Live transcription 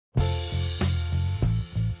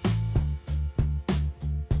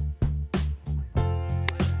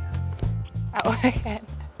that one again.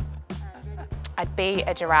 I'd be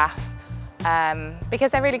a giraffe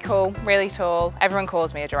because they're really cool, really tall. Everyone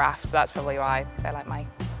calls me a giraffe, so that's probably why they're like my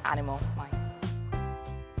animal.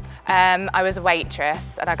 I was a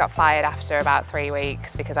waitress and I got fired after about 3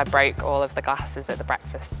 weeks because I broke all of the glasses at the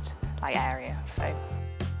breakfast area. So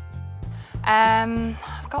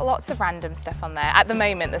I've got lots of random stuff on there. At the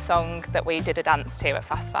moment, the song that we did a dance to at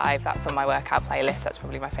Fast 5, that's on my workout playlist. That's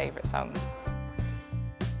probably my favourite song.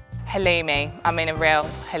 Halloumi. I'm in a real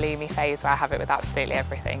halloumi phase where I have it with absolutely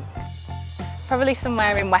everything. Probably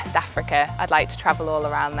somewhere in West Africa. I'd like to travel all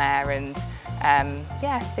around there and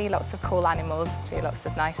yeah, see lots of cool animals, do lots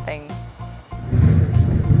of nice things.